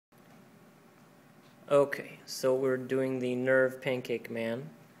Okay, so we're doing the nerve pancake man.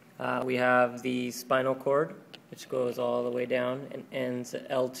 We have the spinal cord, which goes all the way down and ends at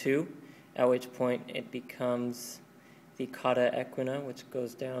L2, at which point it becomes the cauda equina, which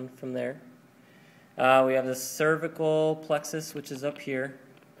goes down from there. We have the cervical plexus, which is up here.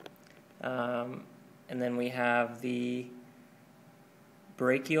 And then we have the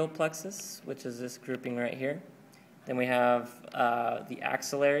brachial plexus, which is this grouping right here. Then we have the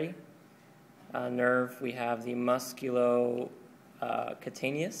axillary nerve. We have the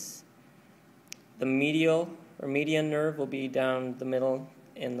musculocutaneous. The medial or median nerve will be down the middle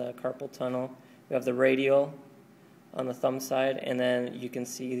in the carpal tunnel. We have the radial on the thumb side, and then you can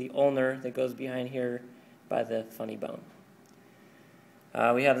see the ulnar that goes behind here by the funny bone.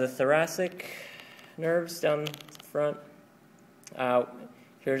 We have the thoracic nerves down front.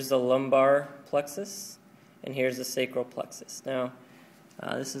 Here's the lumbar plexus, and here's the sacral plexus. Now,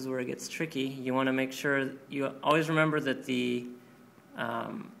 this is where it gets tricky. You want to make sure, you always remember that the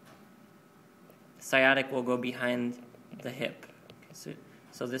sciatic will go behind the hip. Okay,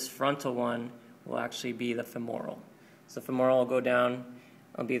 so this frontal one will actually be the femoral. So the femoral will go down,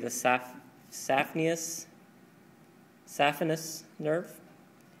 it'll be the saphenous nerve,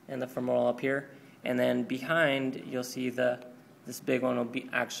 and the femoral up here. And then behind, you'll see this big one will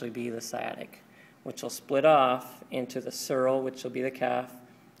actually be the sciatic, which will split off into the sural, which will be the calf,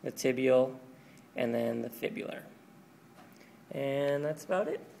 the tibial, and then the fibular. And that's about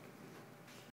it.